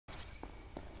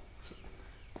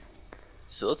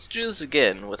So let's do this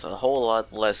again with a whole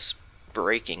lot less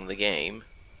breaking the game.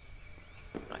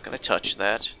 Not gonna touch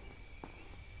that.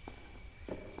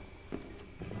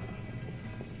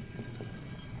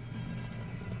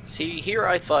 See, here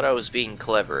I thought I was being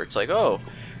clever. It's like, oh,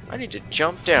 I need to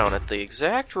jump down at the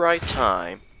exact right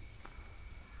time.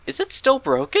 Is it still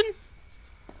broken?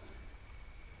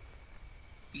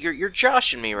 You're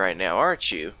joshing me right now,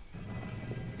 aren't you?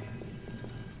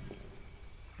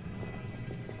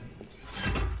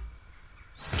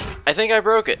 I think I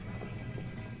broke it.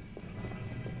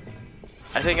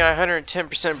 I think I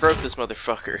 110% broke this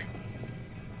motherfucker.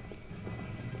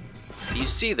 Do you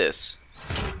see this?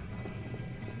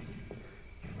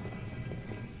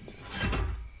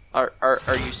 Are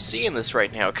you seeing this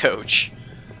right now, Coach?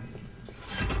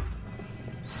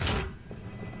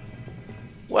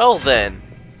 Well then.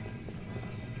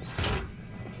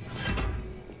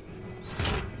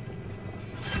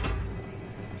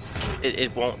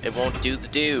 It won't do the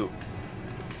do.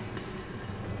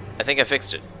 I think I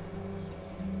fixed it.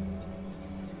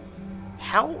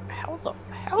 How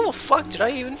the fuck did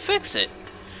I even fix it?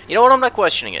 You know what? I'm not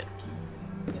questioning it.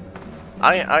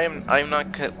 I am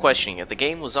not questioning it. The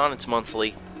game was on its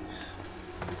monthly.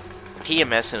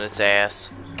 PMS in its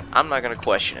ass. I'm not gonna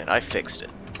question it. I fixed it.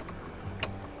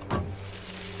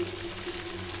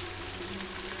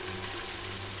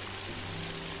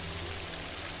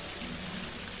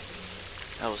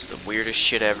 That was the weirdest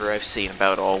shit ever I've seen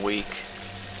about all week.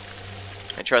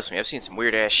 And trust me, I've seen some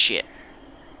weird ass shit.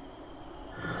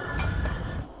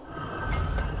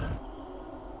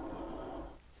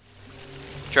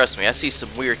 Trust me, I see some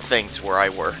weird things where I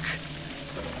work.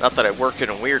 Not that I work in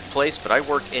a weird place, but I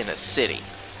work in a city.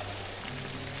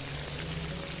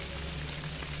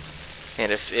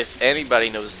 And if anybody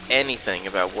knows anything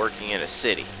about working in a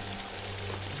city,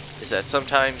 is that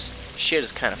sometimes shit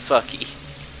is kind of fucky.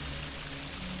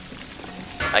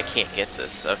 I can't get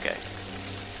this, okay.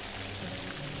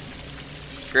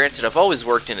 Granted, I've always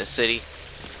worked in a city,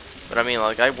 but I mean,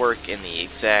 like, I work in the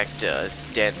exact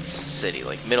dense city,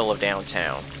 like middle of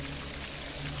downtown.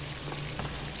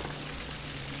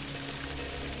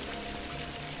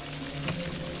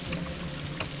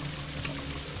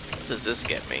 What does this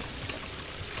get me?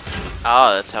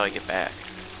 Ah, that's how I get back.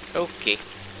 Okay.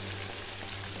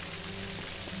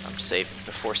 I'm saving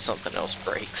before something else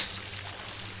breaks.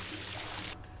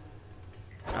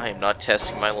 I am not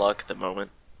testing my luck at the moment.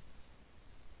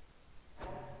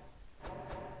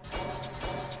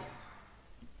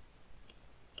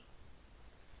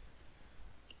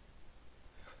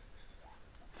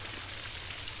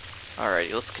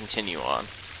 Alrighty, let's continue on.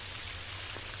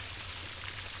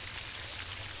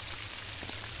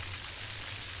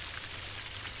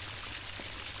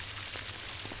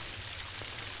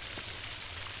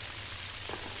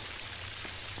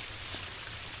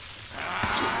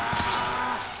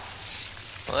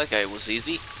 Well, that guy was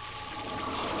easy.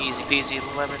 Easy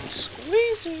peasy lemon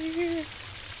squeezy.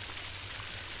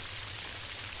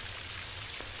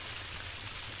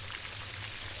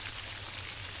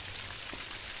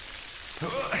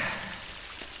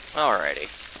 Alrighty.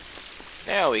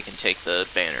 Now we can take the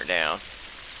banner down.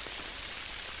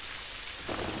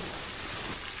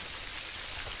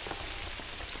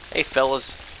 Hey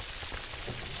fellas.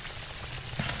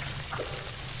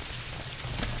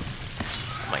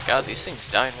 Oh my god, these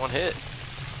things die in one hit.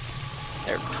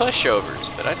 They're pushovers,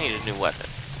 but I need a new weapon.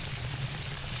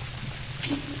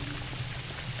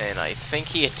 And I think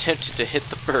he attempted to hit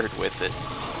the bird with it.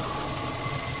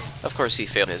 Of course he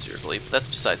failed miserably, but that's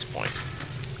besides the point.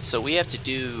 So we have to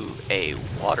do a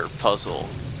water puzzle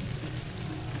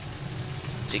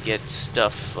to get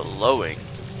stuff flowing.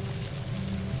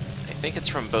 I think it's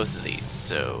from both of these,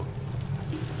 so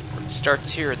it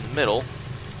starts here in the middle.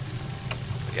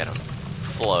 We gotta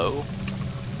flow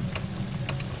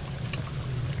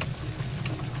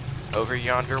over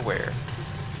yonder where?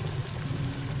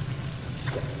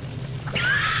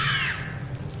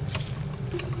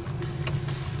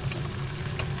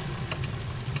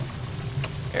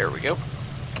 There we go.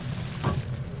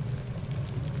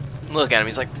 Look at him,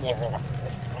 he's like...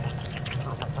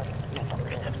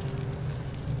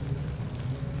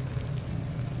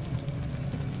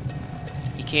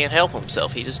 He can't help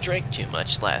himself, he just drank too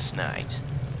much last night.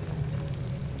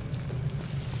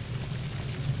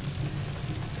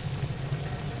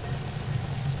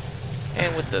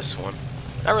 And with this one,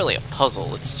 not really a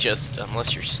puzzle, it's just,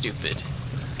 unless you're stupid,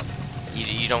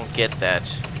 you don't get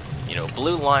that, you know,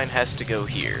 blue line has to go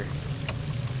here.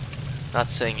 Not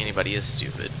saying anybody is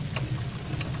stupid.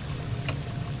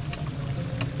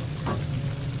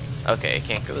 Okay, I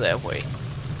can't go that way.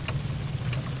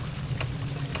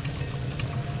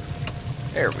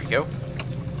 There we go.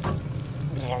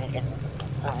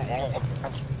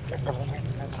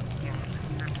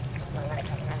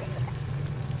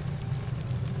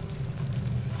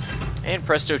 And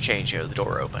presto changeo, the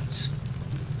door opens.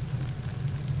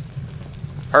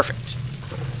 Perfect.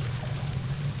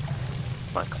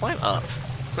 Come on, climb up.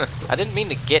 I didn't mean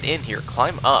to get in here.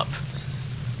 Climb up.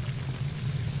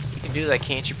 You can do that,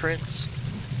 can't you, Prince?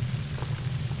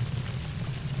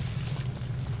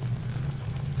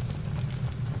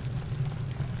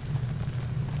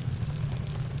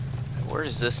 Where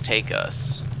does this take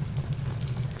us?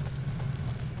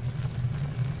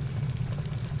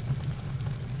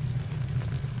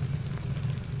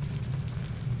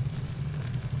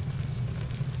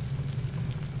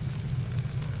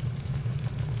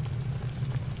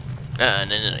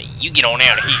 No, you get on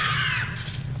out of here.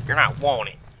 You're not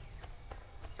wanted.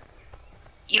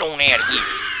 Get on out of here.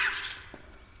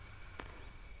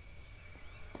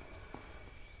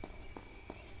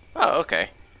 Oh, okay.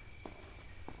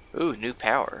 Ooh, new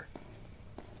power.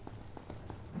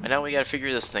 And now we gotta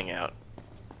figure this thing out.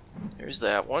 Here's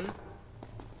that one.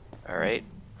 Alright,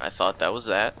 I thought that was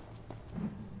that.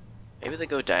 Maybe they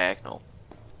go diagonal.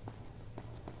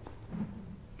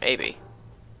 Maybe.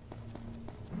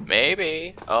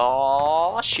 Maybe.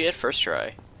 Oh shit, first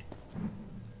try.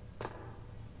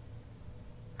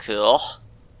 Cool.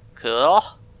 Cool.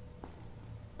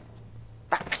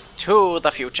 Back to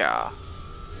the future.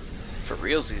 For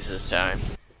realsies this time.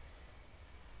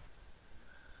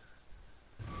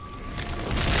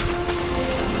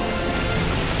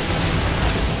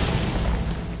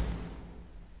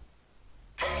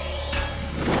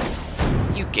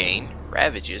 You gain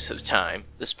Ravages of Time.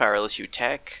 This power lets you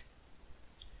attack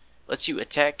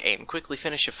and quickly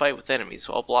finish a fight with enemies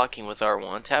while blocking with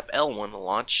R1. Tap L1 to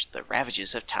launch the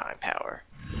Ravages of Time power.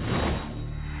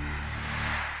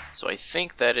 So I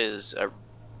think that is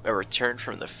a return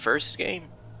from the first game,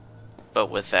 but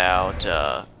without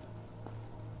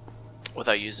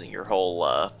using your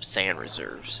whole sand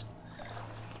reserves.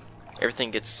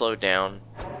 Everything gets slowed down,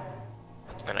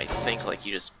 and I think like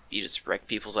you just wreck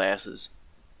people's asses.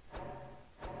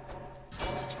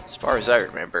 As far as I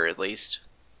remember, at least.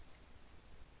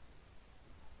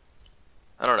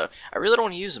 I don't know. I really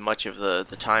don't use much of the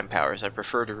time powers. I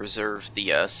prefer to reserve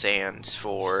the sands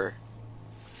for,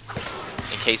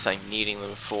 in case I'm needing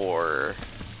them for,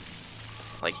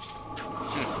 like,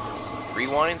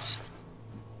 rewinds?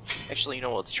 Actually, you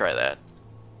know what, let's try that.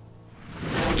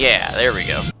 Yeah, there we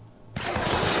go.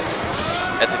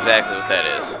 That's exactly what that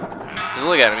is. Just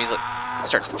look at him, he's like,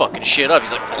 starts fucking shit up,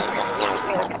 he's like,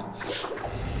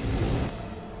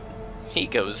 he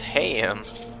goes ham.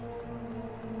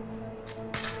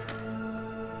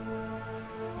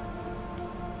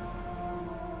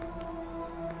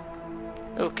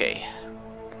 Okay.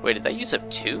 Wait, did that use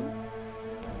up 2?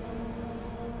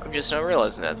 I'm just not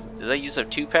realizing that. Did that use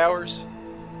up 2 powers?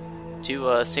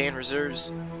 2 sand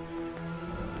reserves?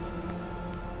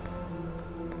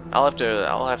 I'll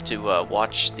have to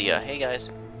watch the hey guys,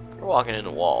 you're walking in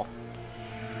a wall.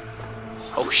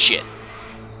 Oh shit.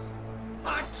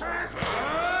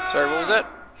 Sorry, what was that?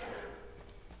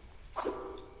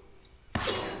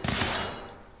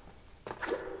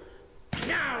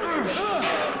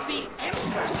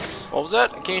 What was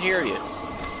that? I can't hear you.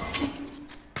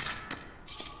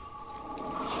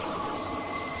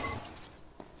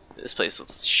 This place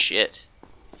looks shit.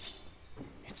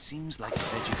 It seems like the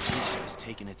vegetation has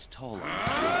taken its toll on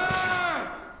this place.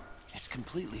 It's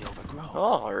completely overgrown.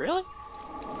 Oh, really?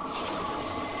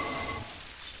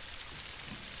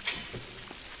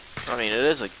 I mean, it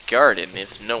is a garden.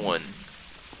 If no one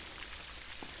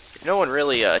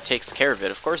really takes care of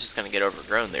it, of course it's gonna get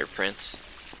overgrown there, Prince.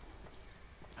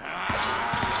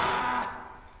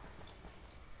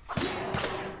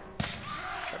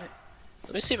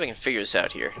 Let me see if I can figure this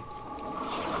out here.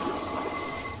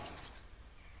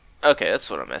 Okay, that's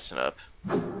what I'm messing up.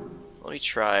 Let me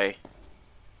try.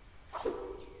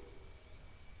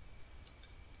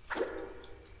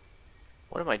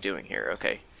 What am I doing here?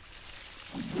 Okay.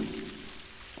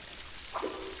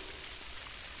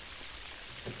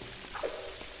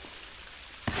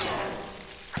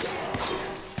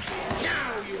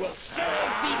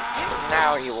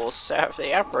 Now you will serve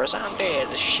the Emperor's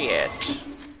undead shit.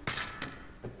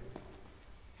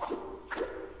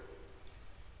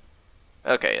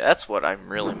 Okay, that's what I'm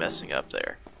really messing up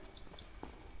there.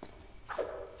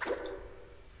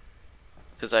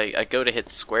 Because I go to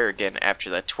hit square again after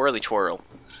that twirly twirl,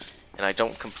 and I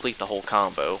don't complete the whole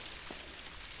combo.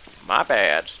 My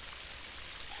bad.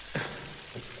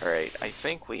 Alright, I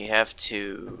think we have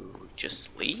to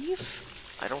just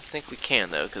leave? I don't think we can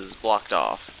though, because it's blocked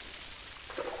off.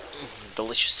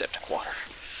 Delicious septic water.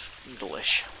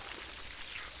 Delish.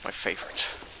 My favorite.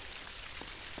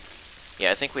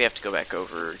 Yeah, I think we have to go back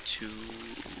over to...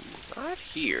 not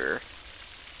here.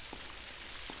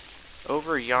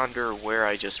 Over yonder where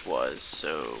I just was,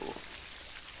 so...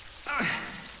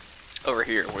 over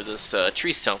here, where this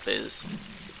tree stump is.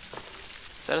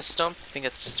 Is that a stump? I think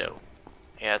it's a stone.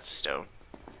 Yeah, it's a stone.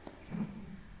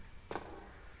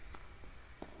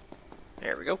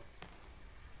 There we go.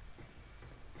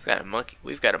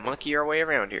 We've got to monkey our way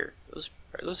around here.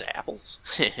 Are those apples?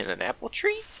 In an apple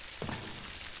tree?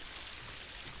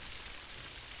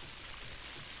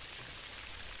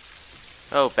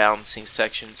 Oh, balancing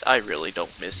sections. I really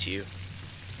don't miss you.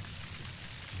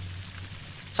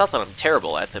 It's not that I'm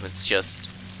terrible at them, it's just...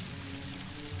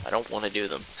 I don't want to do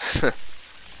them.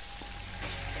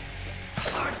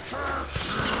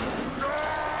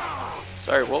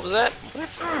 Sorry, what was that?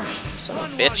 Son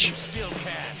of a bitch.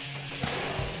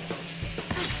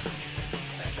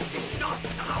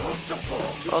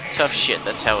 Well, tough shit,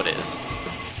 that's how it is.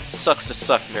 Sucks to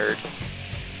suck, nerd.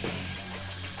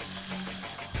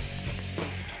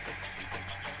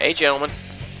 Hey, gentlemen.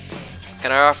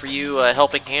 Can I offer you a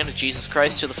helping hand of Jesus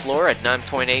Christ to the floor at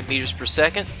 9.8 meters per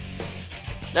second?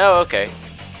 No? Okay.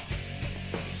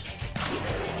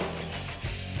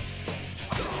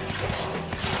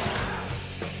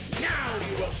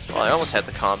 Well, I almost had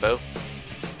the combo.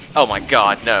 Oh my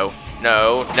god, no.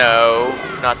 No, no.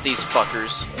 Not these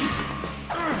fuckers.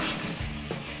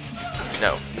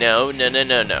 No, no, no, no,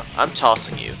 no, no. I'm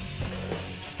tossing you.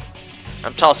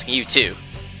 I'm tossing you too.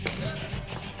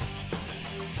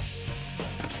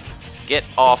 Get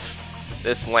off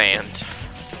this land.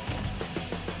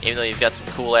 Even though you've got some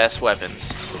cool ass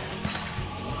weapons.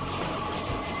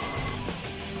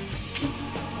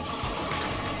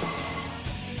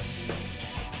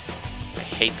 I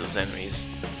hate those enemies.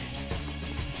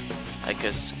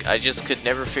 I just could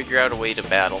never figure out a way to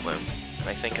battle them.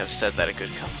 I think I've said that a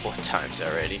good couple of times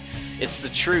already. It's the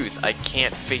truth, I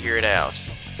can't figure it out.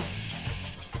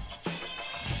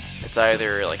 It's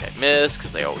either like I miss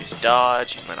because they always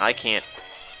dodge, and then I can't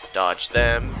dodge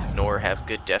them, nor have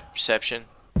good depth perception.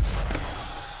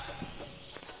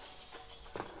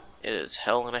 It is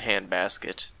hell in a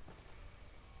handbasket.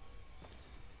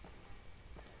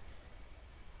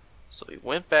 So we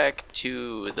went back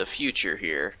to the future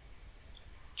here,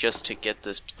 just to get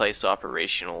this place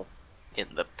operational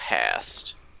in the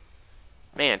past.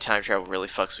 Man, time travel really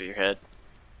fucks with your head.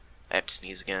 I have to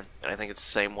sneeze again, and I think it's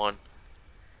the same one.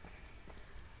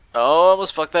 Oh,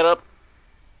 almost fucked that up.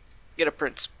 Get up,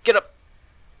 Prince. Get up!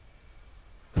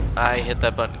 I hit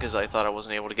that button because I thought I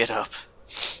wasn't able to get up.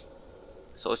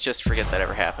 So let's just forget that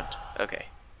ever happened. Okay.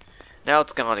 Now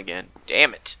it's gone again.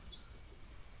 Damn it!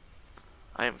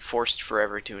 I am forced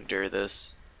forever to endure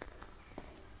this.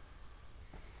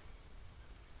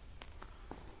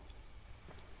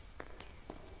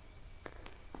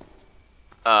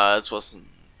 This wasn't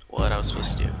what I was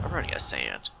supposed to do. I'm running out of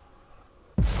sand.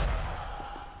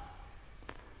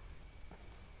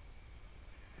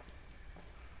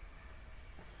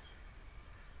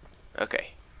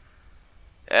 Okay.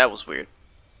 That was weird.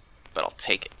 But I'll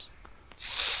take it.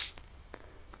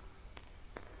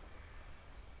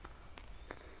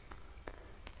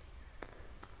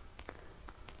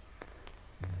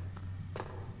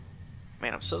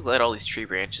 Man, I'm so glad all these tree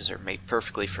branches are made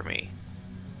perfectly for me.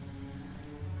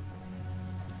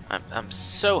 I'm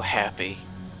so happy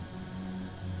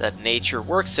that nature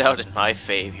works out in my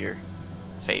favor.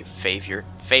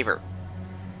 Favor.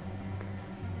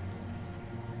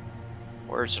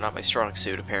 Words are not my strong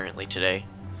suit, apparently, today.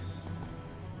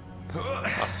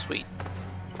 Oh, sweet.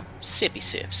 Sippy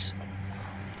sips.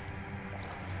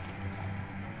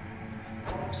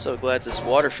 I'm so glad this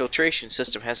water filtration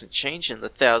system hasn't changed in the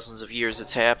thousands of years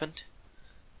it's happened.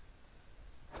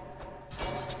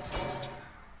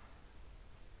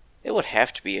 It would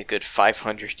have to be a good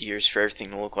 500 years for everything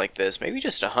to look like this. Maybe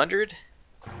just 100?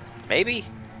 Maybe?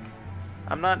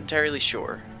 I'm not entirely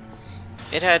sure.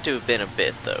 It had to have been a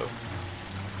bit, though.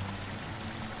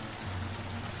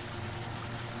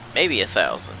 Maybe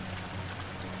 1,000.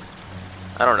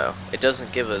 I don't know. It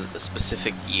doesn't give a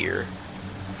specific year.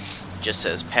 It just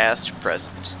says past,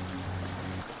 present.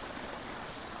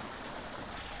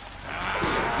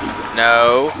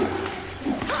 No.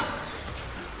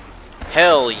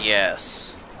 Hell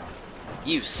yes.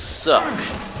 You suck.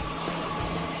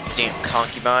 Damn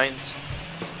concubines.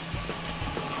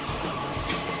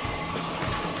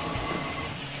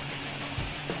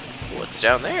 What's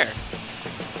down there?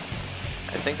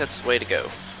 I think that's the way to go.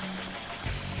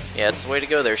 Yeah, it's the way to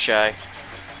go there, Shy.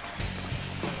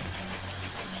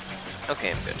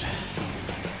 Okay, I'm good.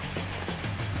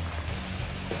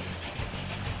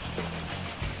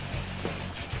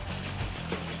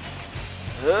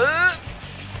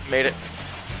 Made it.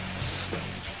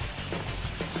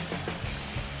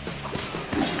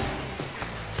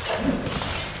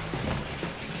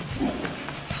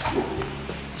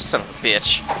 Son of a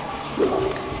bitch.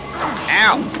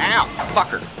 Ow! Ow!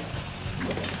 Fucker!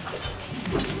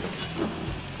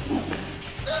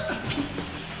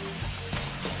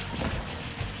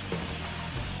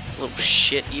 Little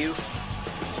shit, you.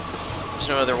 There's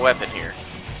no other weapon here.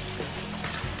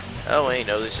 Oh, wait,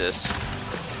 no, there's this.